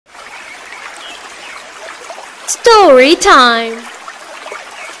Story time!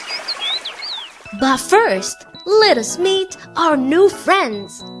 But first, let us meet our new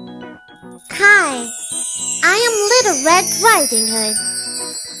friends. Hi, I am Little Red Riding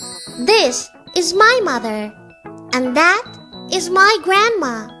Hood. This is my mother, and that is my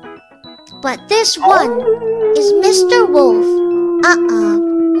grandma. But this one is Mr. Wolf.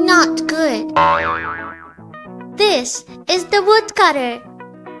 Not good. This is the woodcutter.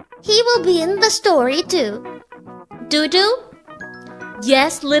 He will be in the story too. Doo-doo?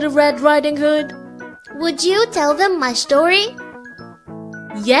 Yes, Little Red Riding Hood? Would you tell them my story?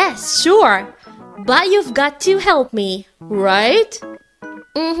 Yes, sure. But you've got to help me, right?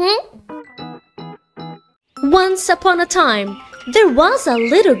 Once upon a time, there was a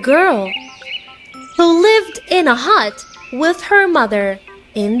little girl who lived in a hut with her mother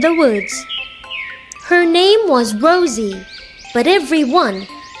in the woods. Her name was Rosie, but everyone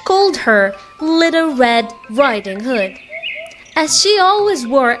called her Little Red Riding Hood, as she always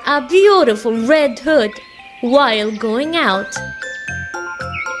wore a beautiful red hood while going out.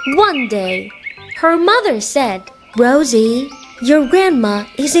 One day, her mother said, "Rosie, your grandma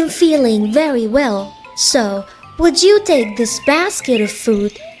isn't feeling very well, so would you take this basket of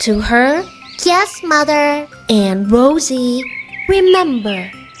food to her?" Yes, Mother. And Rosie, remember,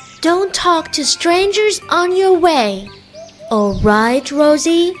 don't talk to strangers on your way. All right,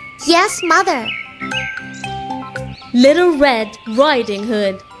 Rosie? Yes, Mother. Little Red Riding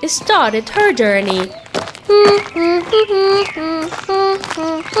Hood started her journey.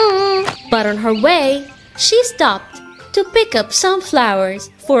 But on her way, she stopped to pick up some flowers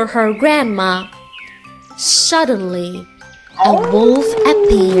for her grandma. Suddenly, a wolf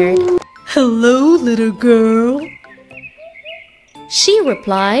appeared. "Hello, little girl," she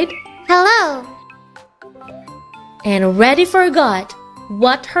replied. Hello. And already forgot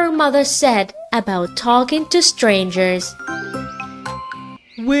what her mother said about talking to strangers.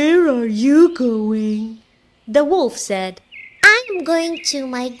 "Where are you going?" the wolf said. I'm going to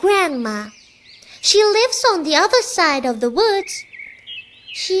my grandma. She lives on the other side of the woods.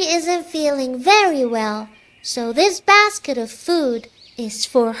 She isn't feeling very well, so this basket of food is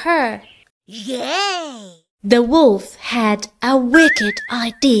for her. Yay! The wolf had a wicked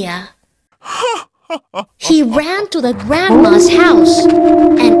idea. He ran to the grandma's house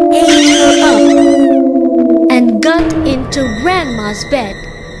and ate her up and got into grandma's bed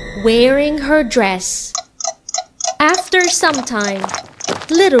wearing her dress. After some time,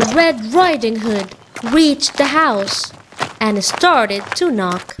 Little Red Riding Hood reached the house and started to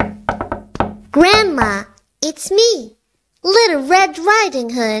knock. Grandma, it's me, Little Red Riding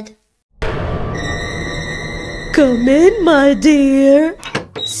Hood. "Come in, my dear,"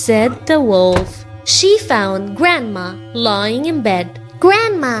 said the wolf. She found Grandma lying in bed.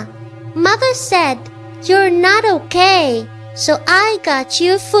 Grandma, Mother said you're not okay, so I got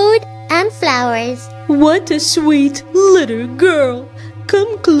you food and flowers. "What a sweet little girl.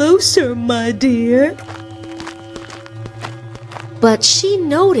 Come closer, my dear." But she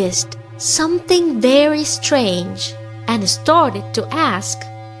noticed something very strange and started to ask,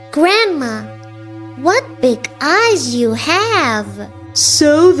 Grandma, what big eyes you have.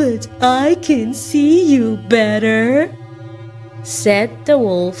 "So that I can see you better," said the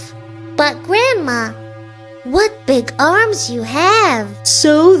wolf. But Grandma, what big arms you have.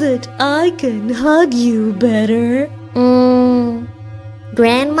 "So that I can hug you better."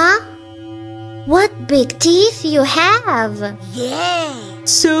 Grandma, what big teeth you have. Yeah.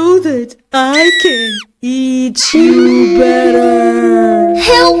 "So that I can eat you better."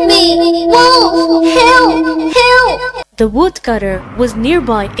 Help me! Wolf! Help! Help! The woodcutter was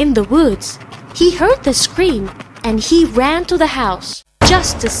nearby in the woods. He heard the scream and he ran to the house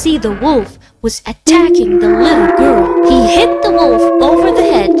just to see the wolf was attacking the little girl. He hit the wolf over the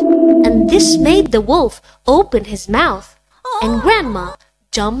head, and this made the wolf open his mouth, and Grandma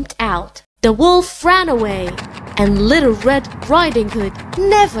jumped out. The wolf ran away, and Little Red Riding Hood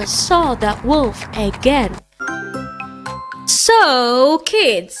never saw that wolf again. So,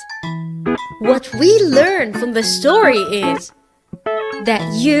 kids, what we learn from the story is that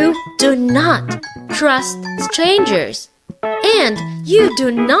you do not trust strangers and you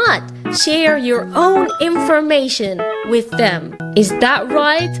do not share your own information with them. Is that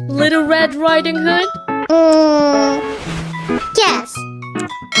right, Little Red Riding Hood? Yes.